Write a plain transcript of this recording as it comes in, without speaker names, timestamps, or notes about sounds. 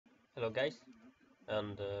Hello guys,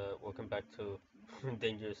 and welcome back to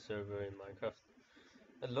Dangerous server in Minecraft.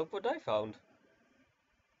 And look what I found!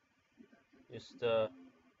 Just a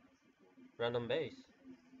random base.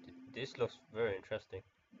 This looks very interesting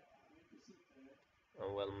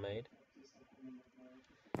and well made.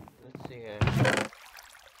 Let's see here.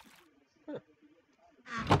 Huh.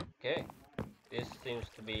 Okay, this seems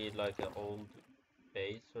to be like an old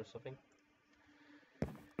base or something.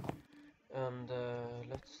 And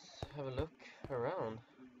let's have a look around.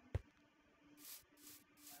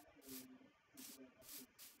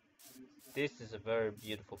 This is a very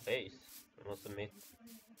beautiful base, I must admit.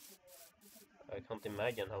 I can't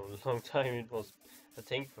imagine how long time it was a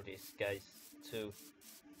thing for these guys to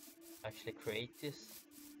actually create this.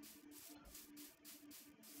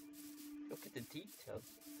 Look at the details.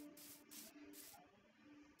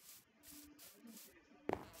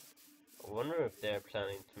 I wonder if they're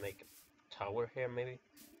planning to make a tower here, maybe?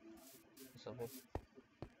 Or something.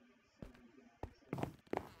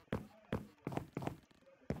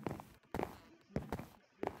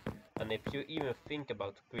 And if you even think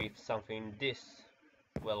about grief something this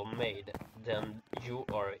well made, then you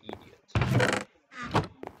are an idiot.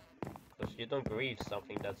 Because you don't grieve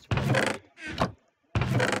something that's well made.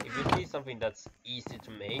 If you see something that's easy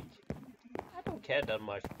to make, I don't care that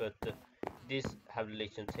much, but this have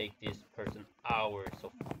literally take this person hours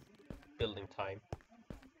of building time.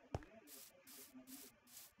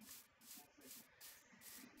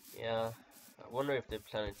 Yeah, I wonder if they're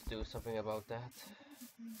planning to do something about that.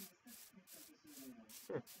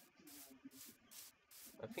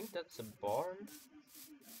 I think that's a barn.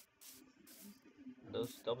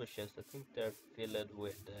 Those double chests, I think they're filled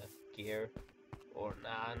with gear. Or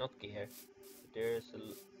nah, not gear. There's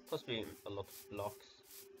possibly a lot of blocks.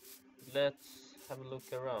 Let's have a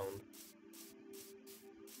look around.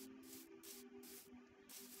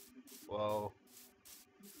 Wow,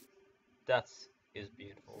 that is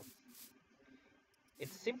beautiful.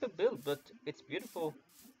 It's simple build, but it's beautiful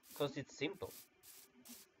because it's simple.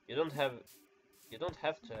 You don't have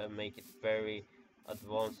to make it very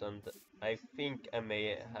advanced, and I think I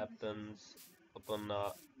may happens upon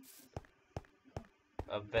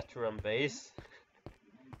a veteran base.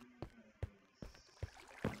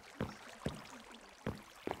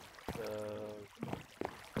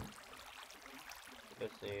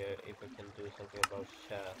 Let's see if I can do something about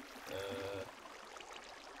chat.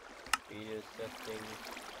 Video settings.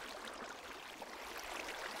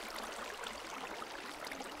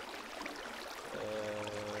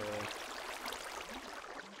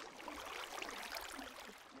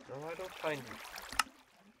 No, I don't find it.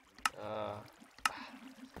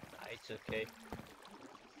 It's okay.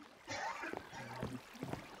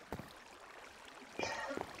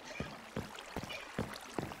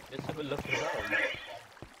 Let's have a look around.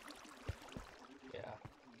 Yeah.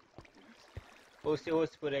 Hosty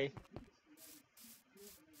på dig.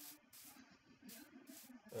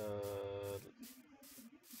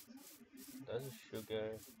 That's a sugar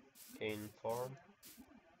cane farm.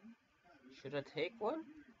 Should I take one?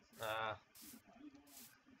 Nah.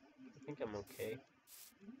 I think I'm okay.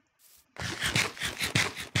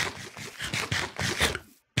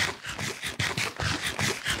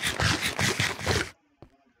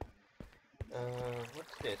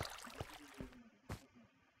 What's this?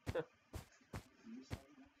 Huh.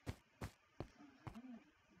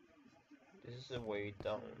 This is a way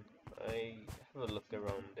down. I have a look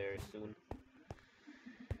around there soon.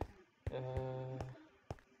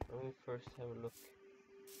 Let me first have a look.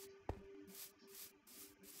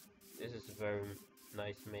 This is very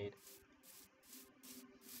nice made.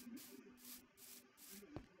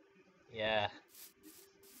 Yeah.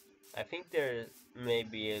 I think there may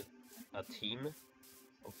be a team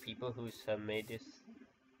of people who have made this.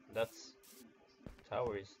 That's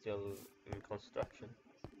tower is still in construction.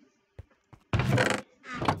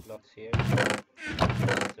 Blocks here.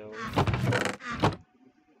 So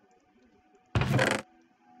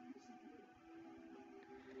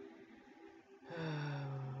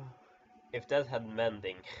if that had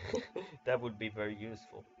mending, that would be very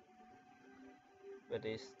useful. But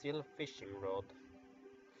it's still a fishing rod.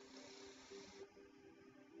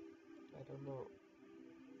 I don't know.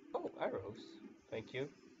 Oh, arrows. Thank you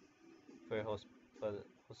for your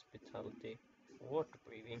hospitality. Water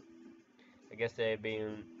breathing. I guess they've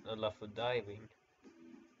been a lot for diving.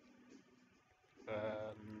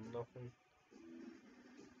 Nothing.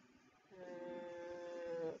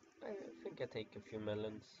 I think I take a few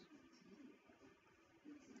melons.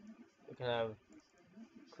 You can have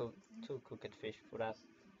two cooked fish for that.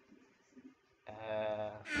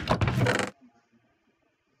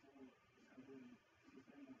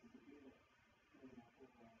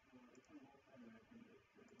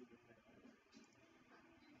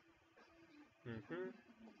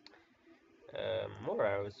 More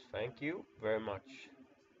arrows, thank you very much.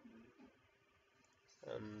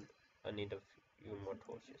 And I need a few more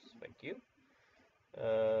torches, thank you.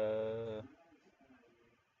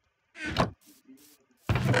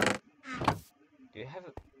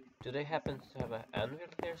 Do they happen to have an anvil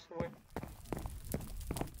here somewhere?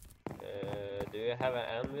 Do you have an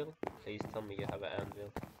anvil? Please tell me you have an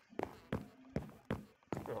anvil.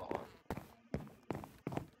 Aww.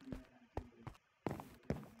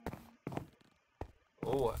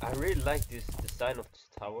 Oh, I really like this design of this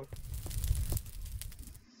tower.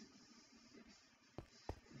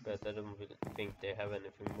 But I don't really think they have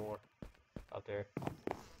anything more out there.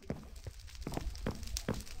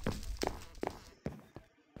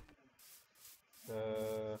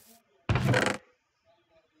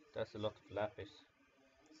 That's a lot of lapis.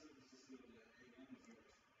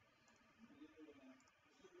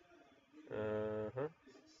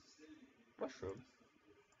 Mushroom.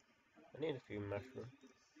 I need a few mushrooms.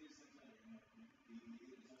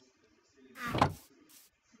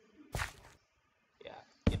 Yeah,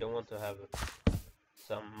 you don't want to have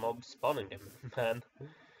some mobs spawning them, man.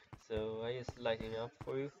 So I just lighting up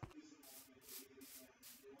for you.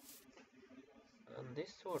 And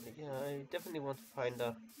this sword, yeah, I definitely want to find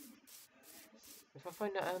a... If I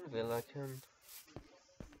find an anvil, I can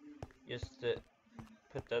just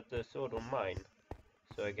put that sword on mine,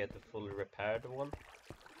 so I get the fully repaired one.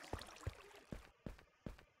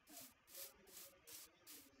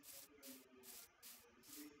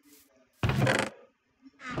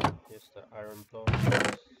 Just the iron blocks.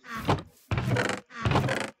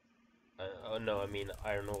 Oh no, I mean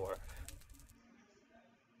iron ore.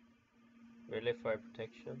 Really, fire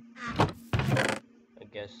protection? I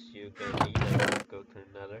guess you're gonna need it to go to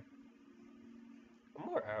another.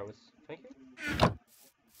 More arrows, thank you.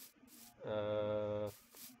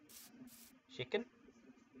 Chicken?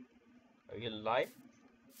 Are you alive?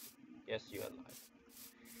 Yes, you're alive.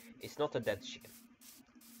 It's not a dead chicken.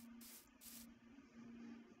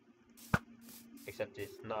 Except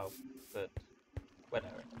it's now, but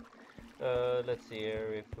whatever. Let's see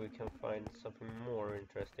here if we can find something more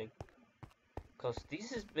interesting. Cause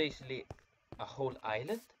this is basically a whole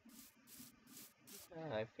island?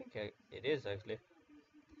 I think it is actually.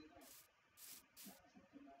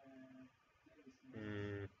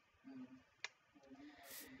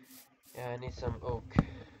 Yeah, I need some oak.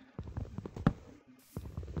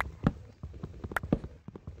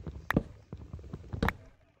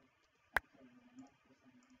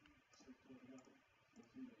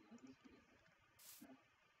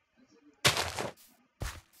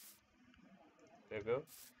 There you go.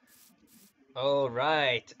 Oh,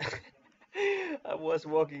 right. I was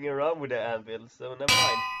walking around with the anvil, so never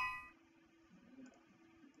mind.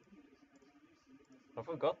 I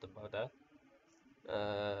forgot about that.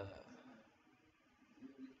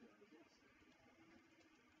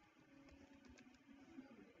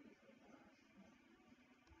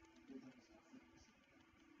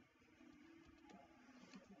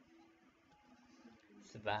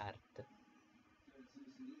 Svärd.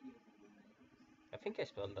 I think I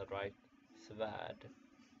spelled that right. Svärd.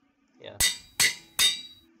 Yeah.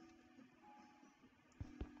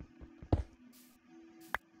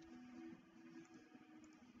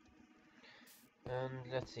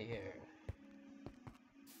 And let's see here.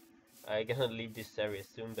 I'm gonna leave this area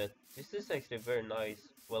soon, but this is actually very nice,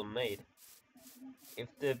 well made. If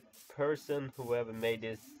the person, whoever made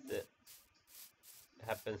this,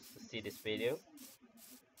 happens to see this video,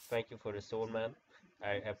 thank you for the soul, man.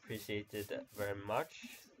 I appreciate it very much.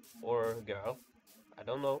 Or girl, I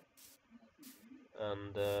don't know.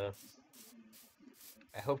 And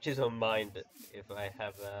I hope you don't mind if I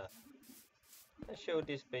have I show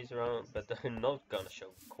this base around, but I'm not gonna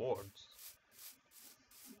show chords,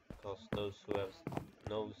 because those who have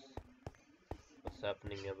knows what's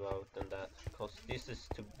happening about and that, because this is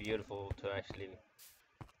too beautiful to actually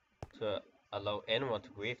allow anyone to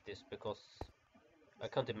grieve this, because I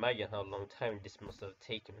can't imagine how long time this must have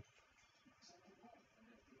taken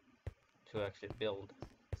to actually build.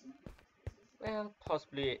 Well,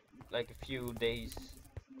 possibly like a few days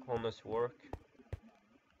honest work.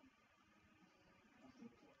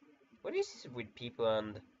 What is this with people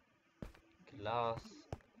and glass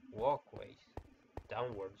walkways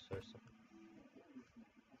downwards or something?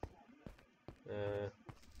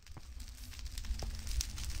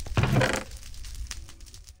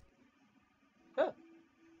 Huh.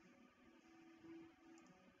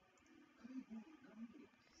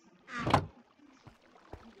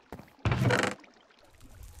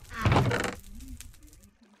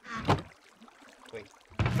 Wait.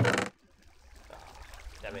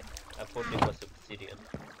 Ah, damn it. I thought it was obsidian.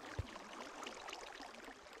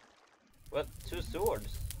 Well, 2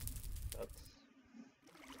 swords. That's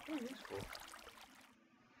useful.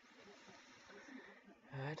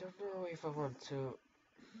 I don't know if I want to...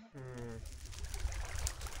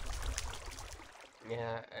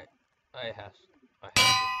 Yeah, I have to.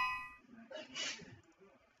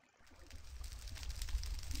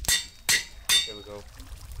 There we go.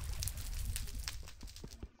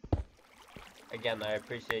 Again, I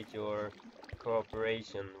appreciate your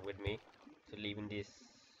cooperation with me to leaving these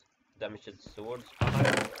damaged swords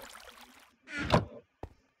behind.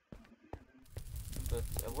 But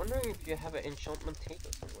I'm wondering if you have an enchantment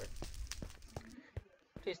table somewhere.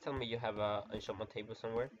 Please tell me you have an enchantment table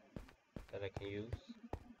somewhere that I can use.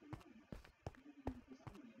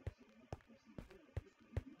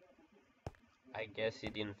 I guess he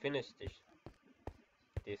didn't finish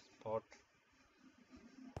this part.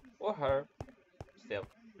 Or her. Still,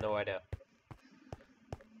 no idea.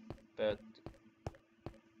 But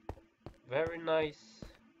very nice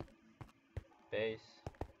base.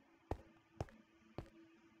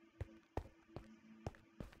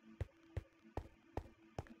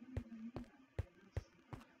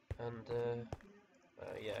 And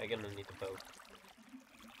yeah, I'm gonna need a boat.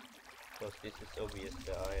 Because this is obvious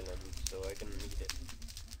the island, so I'm gonna need it.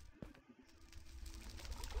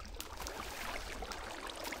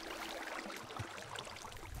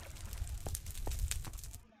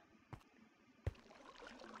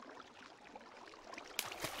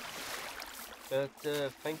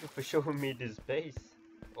 But thank you for showing me this base,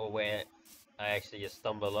 or where I actually just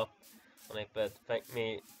stumbled up on it. But thank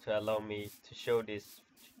me to allow me to show this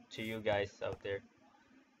to you guys out there.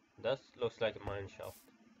 That looks like a mine shaft.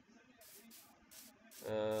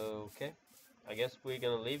 Okay, I guess we're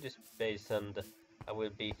gonna leave this base and I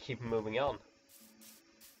will keep moving on.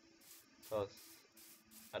 Cause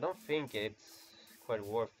I don't think it's quite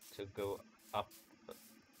worth to go up.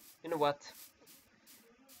 You know what?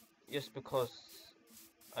 Just because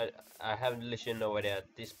I have literally no idea.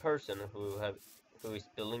 This person who is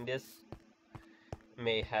building this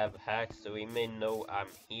may have hacks, so he may know I'm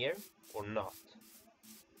here or not.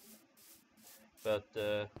 But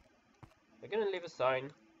we're gonna leave a sign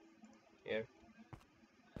here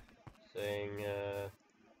saying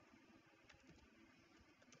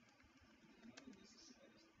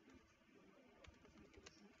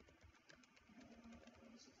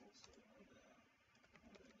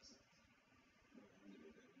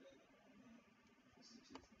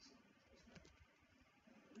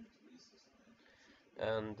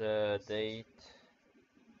and date.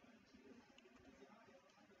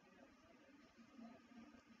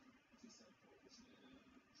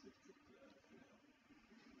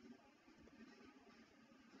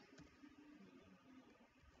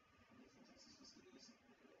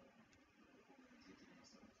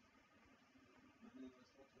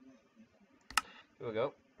 Here we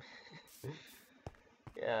go.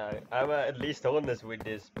 Yeah, I'm at least honest with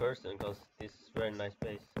this person because this is very nice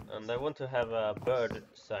place, and I want to have a bird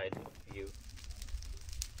side view.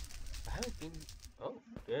 I haven't been. Oh,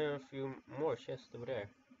 there are a few more chests over there.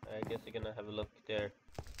 I guess I'm gonna have a look there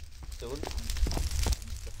soon.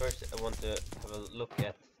 But first, I want to have a look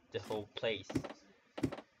at the whole place.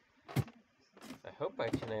 I hope I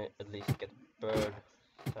can at least get bird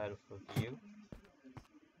side of a view.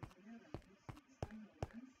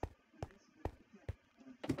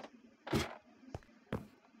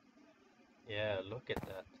 Yeah, look at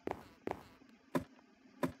that.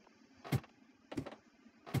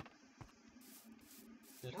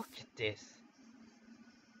 Look at this.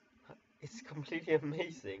 It's completely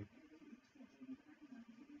amazing.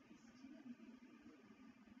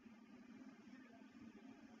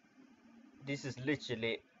 This is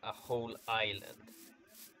literally a whole island.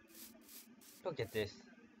 Look at this.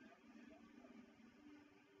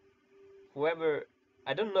 Whoever,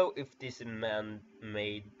 I don't know if this is a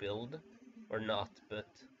man-made build or not, but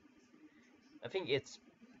I think it's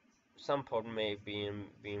some part may be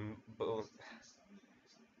being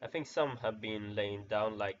I think some have been laying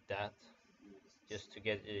down like that just to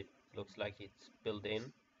get it looks like it's built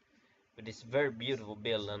in. But it's very beautiful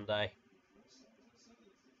build, and I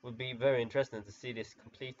would be very interested to see this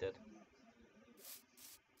completed.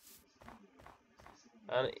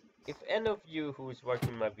 And if any of you who is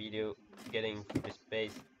watching my video getting through this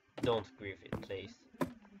base, don't grief it, please,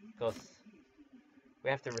 because we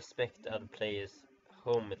have to respect other players'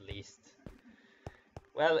 home at least.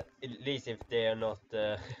 Well, at least if they are not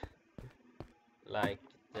like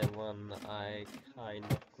the one I kind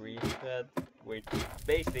of griefed at, which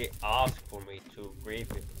basically asked for me to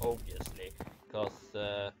grief it, obviously, because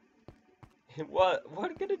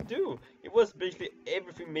What can it do? It was basically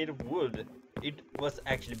everything made of wood. It was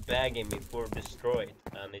actually begging me for destroy it,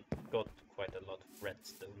 and it got quite a lot of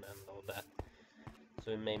redstone and all that.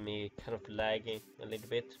 So it made me kind of laggy a little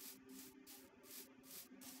bit.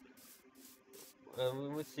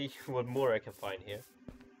 We'll see what more I can find here.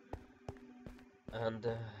 And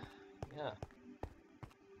yeah,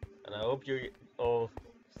 and I hope you all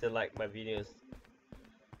still like my videos.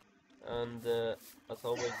 And as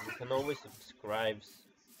always, you can always subscribe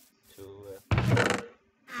to.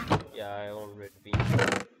 Yeah, I already been.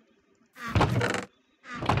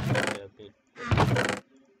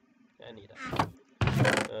 I need that.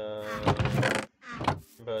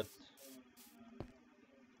 But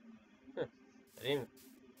I didn't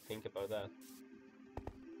think about that.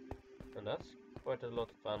 And that's quite a lot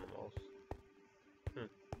of animals.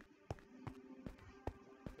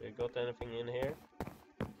 You got anything in here?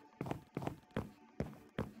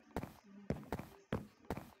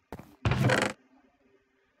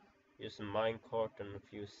 Use a minecart and a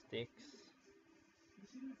few sticks.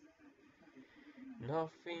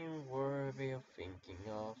 Nothing worthy of thinking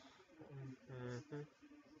of.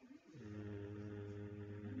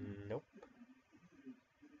 Nope.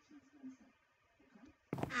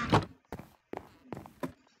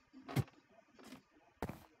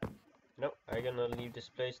 Nope, I'm gonna leave this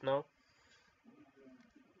place now.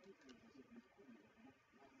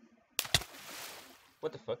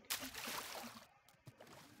 What the fuck?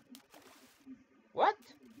 What?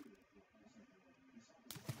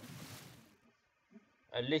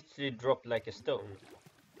 I literally dropped like a stone.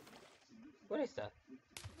 What is that?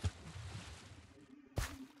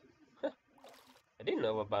 Huh. I didn't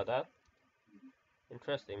know about that.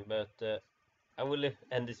 Interesting, but I will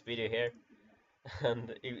end this video here.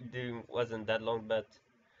 And it wasn't that long, but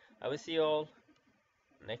I will see you all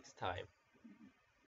next time.